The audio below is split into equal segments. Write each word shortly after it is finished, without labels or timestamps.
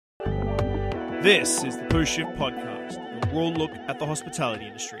This is the Post Shift Podcast, a raw look at the hospitality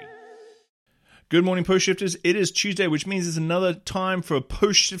industry. Good morning, Post Shifters. It is Tuesday, which means it's another time for a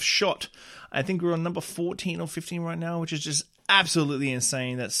Post Shift shot. I think we're on number 14 or 15 right now, which is just absolutely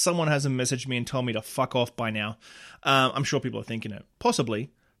insane that someone hasn't messaged me and told me to fuck off by now. I'm sure people are thinking it. Possibly.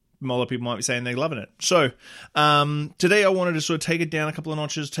 A lot of people might be saying they're loving it. So, today I wanted to sort of take it down a couple of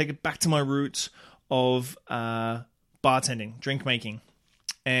notches, take it back to my roots of bartending, drink making.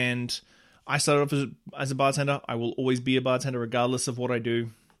 And I started off as a bartender. I will always be a bartender regardless of what I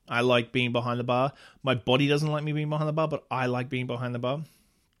do. I like being behind the bar. My body doesn't like me being behind the bar, but I like being behind the bar.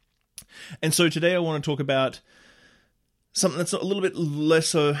 And so today I want to talk about something that's a little bit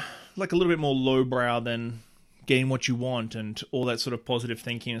lesser, like a little bit more lowbrow than getting what you want and all that sort of positive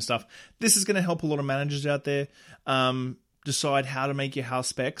thinking and stuff. This is going to help a lot of managers out there decide how to make your house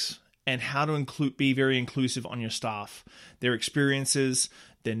specs and how to be very inclusive on your staff, their experiences,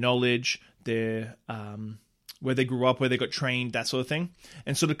 their knowledge, their where they grew up, where they got trained, that sort of thing,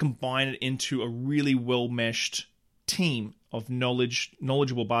 and sort of combine it into a really well-meshed team of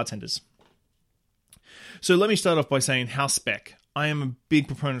knowledgeable bartenders. So let me start off by saying house spec. I am a big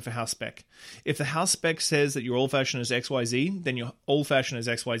proponent for house spec. If the house spec says that your old-fashioned is XYZ, then your old-fashioned is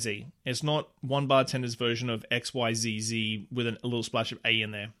XYZ. It's not one bartender's version of XYZZ with a little splash of A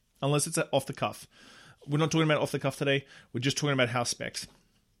in there, unless it's off the cuff. We're not talking about off the cuff today. We're just talking about house specs.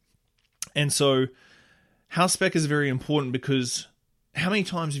 And so house spec is very important because how many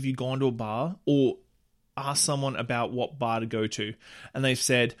times have you gone to a bar or asked someone about what bar to go to and they've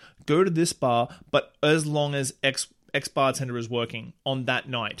said, go to this bar, but as long as X bartender is working on that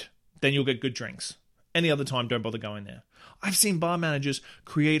night, then you'll get good drinks. Any other time, don't bother going there. I've seen bar managers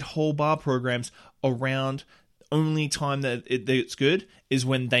create whole bar programs around only time that it's good is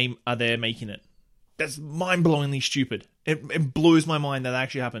when they are there making it. That's mind-blowingly stupid. It blows my mind that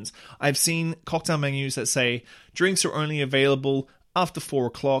actually happens. I've seen cocktail menus that say drinks are only available after 4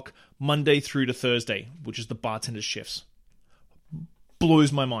 o'clock, Monday through to Thursday, which is the bartender's shifts.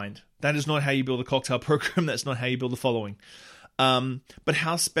 Blows my mind. That is not how you build a cocktail program. That's not how you build a following. But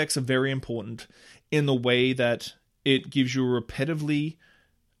house specs are very important in the way that it gives you a repetitively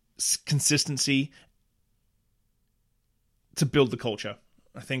consistency to build the culture.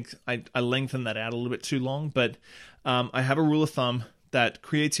 I think I lengthened that out a little bit too long, but I have a rule of thumb that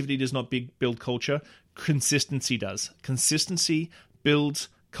creativity does not build culture. Consistency does. Consistency builds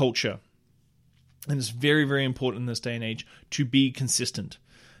culture. And it's very, very important in this day and age to be consistent.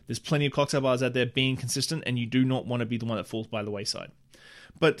 There's plenty of cocktail bars out there being consistent, and you do not want to be the one that falls by the wayside.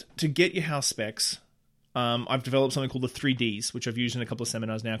 But to get your house specs, I've developed something called the 3Ds, which I've used in a couple of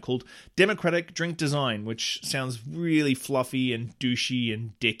seminars now, called Democratic Drink Design, which sounds really fluffy and douchey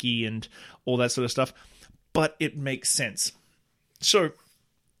and dicky and all that sort of stuff, but it makes sense. So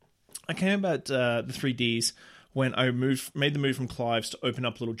I came about the 3Ds when I made the move from Clive's to open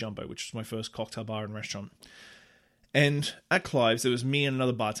up Little Jumbo, which was my first cocktail bar and restaurant. And at Clive's, there was me and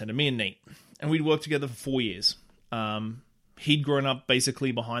another bartender, me and Nate, and we'd worked together for 4 years. He'd grown up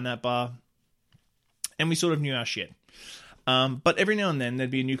basically behind that bar, and we sort of knew our shit. But every now and then, there'd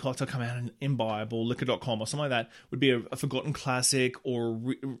be a new cocktail come out in Imbibe or Liquor.com or something like that. Would be a forgotten classic or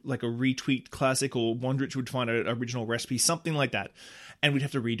like a retweaked classic, or Wondrich would find an original recipe, something like that. And we'd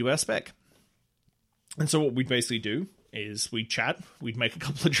have to redo our spec. And so what we'd basically do is we'd chat, we'd make a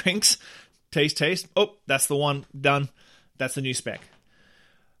couple of drinks, taste. Oh, that's the one, done. That's the new spec.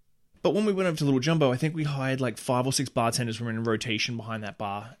 But when we went over to Little Jumbo, I think we hired like 5 or 6 bartenders from in rotation behind that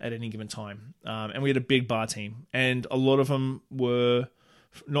bar at any given time. And we had a big bar team. And a lot of them were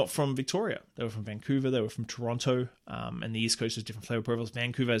not from Victoria. They were from Vancouver. They were from Toronto. And the East Coast has different flavor profiles.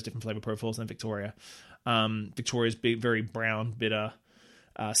 Vancouver has different flavor profiles than Victoria. Victoria's very brown, bitter,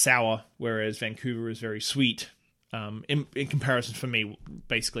 sour, whereas Vancouver is very sweet in comparison for me,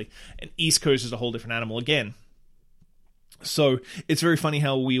 basically. And East Coast is a whole different animal again. So it's very funny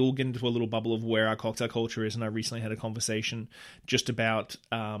how we all get into a little bubble of where our cocktail culture is. And I recently had a conversation just about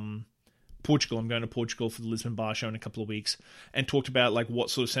Portugal. I'm going to Portugal for the Lisbon Bar Show in a couple of weeks, and talked about like what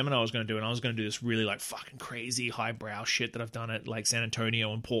sort of seminar I was going to do. And I was going to do this really like fucking crazy highbrow shit that I've done at like San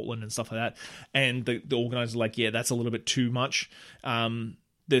Antonio and Portland and stuff like that. And the organizers are like, yeah, that's a little bit too much.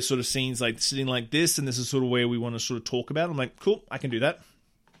 There's sort of scenes like sitting like this, and this is sort of where we want to sort of talk about. I'm like, cool, I can do that.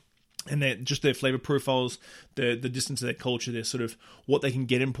 And just their flavor profiles, the distance of their culture, their sort of what they can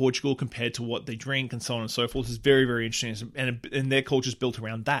get in Portugal compared to what they drink, and so on and so forth, is very, very interesting. And their culture is built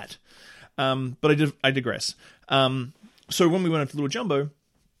around that. But I digress. So when we went up to Little Jumbo,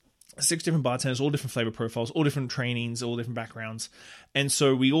 6 different bartenders, all different flavor profiles, all different trainings, all different backgrounds. And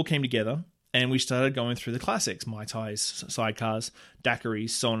so we all came together and we started going through the classics, Mai Tais, sidecars,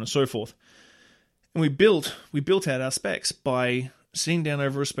 daiquiris, so on and so forth. And we built out our specs by sitting down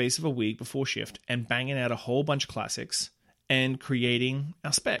over a space of a week before shift and banging out a whole bunch of classics and creating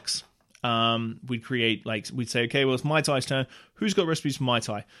our specs. We'd create, we'd say, okay, well, it's Mai Tai's turn. Who's got recipes for Mai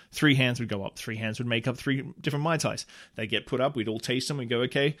Tai? 3 hands would go up. 3 hands would make up 3 different Mai Tais. They get put up. We'd all taste them. We'd go,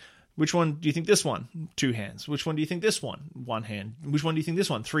 okay, which one do you think this one? 2 hands. Which one do you think this one? 1 hand. Which one do you think this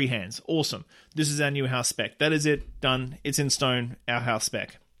one? 3 hands. Awesome. This is our new house spec. That is it. Done. It's in stone. Our house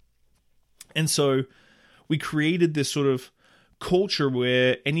spec. And so we created this sort of culture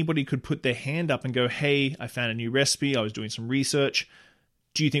where anybody could put their hand up and go, hey, I found a new recipe. I was doing some research.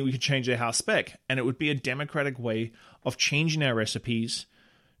 Do you think we could change their house spec? And it would be a democratic way of changing our recipes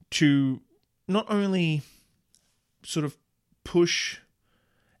to not only sort of push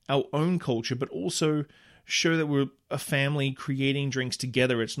our own culture, but also show that we're a family creating drinks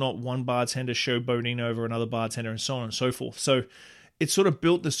together. It's not one bartender showboating over another bartender and so on and so forth. So it sort of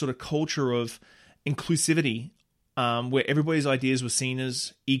built this sort of culture of inclusivity where everybody's ideas were seen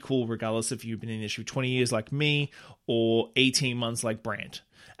as equal, regardless if you've been in the industry 20 years like me or 18 months like Brant.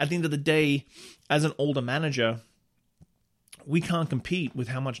 At the end of the day, as an older manager, we can't compete with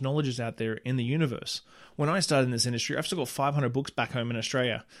how much knowledge is out there in the universe. When I started in this industry, I've still got 500 books back home in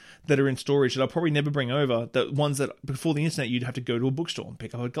Australia that are in storage that I'll probably never bring over. The ones that before the internet, you'd have to go to a bookstore and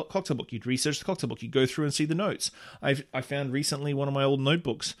pick up a cocktail book. You'd research the cocktail book. You'd go through and see the notes. I found recently one of my old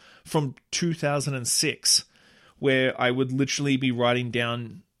notebooks from 2006 where I would literally be writing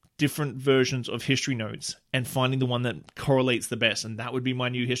down different versions of history notes and finding the one that correlates the best, and that would be my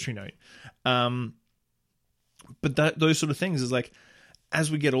new history note. But those sort of things is like, as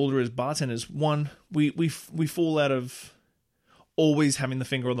we get older as bartenders, one, we fall out of always having the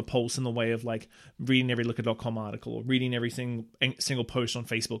finger on the pulse in the way of like reading every Liquor.com article or reading every single post on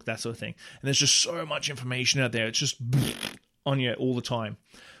Facebook, that sort of thing. And there's just so much information out there. It's just on you all the time.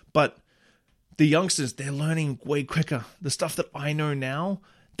 But the youngsters, they're learning way quicker. The stuff that I know now,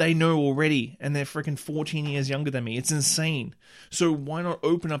 they know already, and they're freaking 14 years younger than me. It's insane. So why not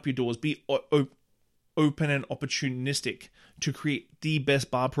open up your doors, be open and opportunistic to create the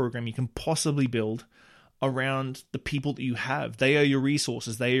best bar program you can possibly build around the people that you have. They are your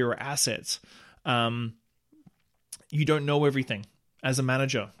resources. They are your assets. You don't know everything. As a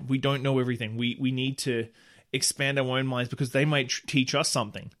manager, we don't know everything. We need to expand our own minds because they might teach us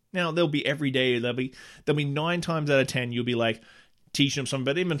something. Now, there'll be every day, there'll be 9 times out of 10, you'll be like, teaching them something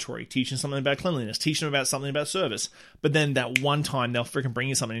about inventory, teaching something about cleanliness, teaching them about something about service. But then that one time, they'll freaking bring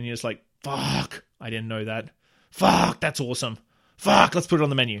you something and you're just like, fuck, I didn't know that. Fuck, that's awesome. Fuck, let's put it on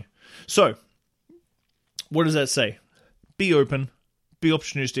the menu. So, what does that say? Be open, be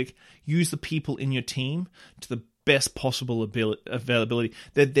opportunistic, use the people in your team to the best possible availability.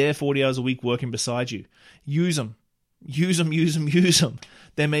 They're there 40 hours a week working beside you. Use them. Use them.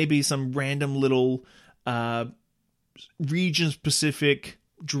 There may be some random little region-specific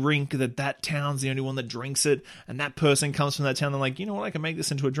drink that town's the only one that drinks it, and that person comes from that town, they're like, you know what, I can make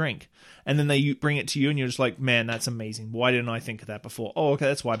this into a drink. And then they bring it to you, and you're just like, man, that's amazing. Why didn't I think of that before? Oh, okay,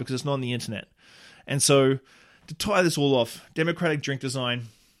 that's why, because it's not on the internet. And so, to tie this all off, democratic drink design,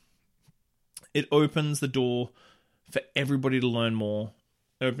 it opens the door for everybody to learn more.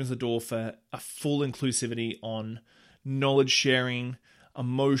 It opens the door for a full inclusivity on knowledge sharing,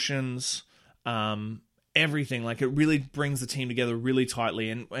 emotions, everything. Like, it really brings the team together really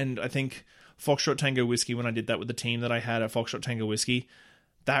tightly. And I think Foxtrot Tango Whiskey, when I did that with the team that I had at Foxtrot Tango Whiskey,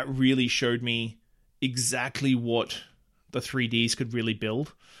 that really showed me exactly what the 3Ds could really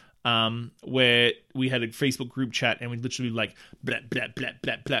build. Where we had a Facebook group chat and we'd literally like blap, blap, blap,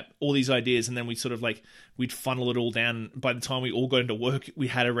 blap, blap, all these ideas, and then we sort of like, we'd funnel it all down. By the time we all got into work, we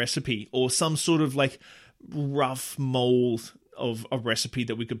had a recipe or some sort of like rough mold of a recipe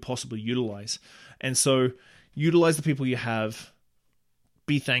that we could possibly utilize. And so utilize the people you have,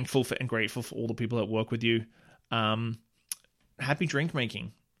 be thankful for and grateful for all the people that work with you. Happy drink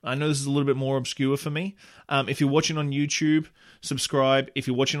making. I know this is a little bit more obscure for me. If you're watching on YouTube, subscribe. If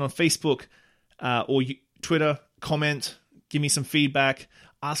you're watching on Facebook or Twitter, comment, give me some feedback,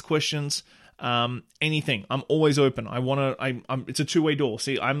 ask questions, anything. I'm always open. It's a two-way door.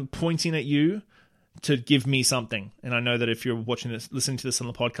 See, I'm pointing at you to give me something. And I know that if you're watching this, listening to this on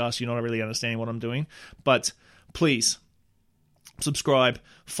the podcast, you're not really understanding what I'm doing. But please, subscribe,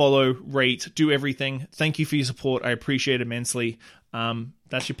 follow, rate, do everything. Thank you for your support. I appreciate it immensely.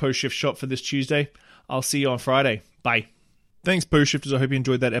 That's your post-shift shot for this Tuesday. I'll see you on Friday. Bye. Thanks, post-shifters. I hope you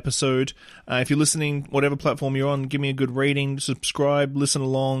enjoyed that episode. If you're listening, whatever platform you're on, give me a good rating, subscribe, listen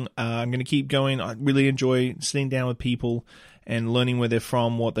along. I'm going to keep going. I really enjoy sitting down with people and learning where they're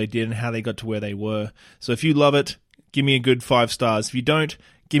from, what they did, and how they got to where they were. So if you love it, give me a good 5 stars. If you don't,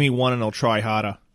 give me 1 and I'll try harder.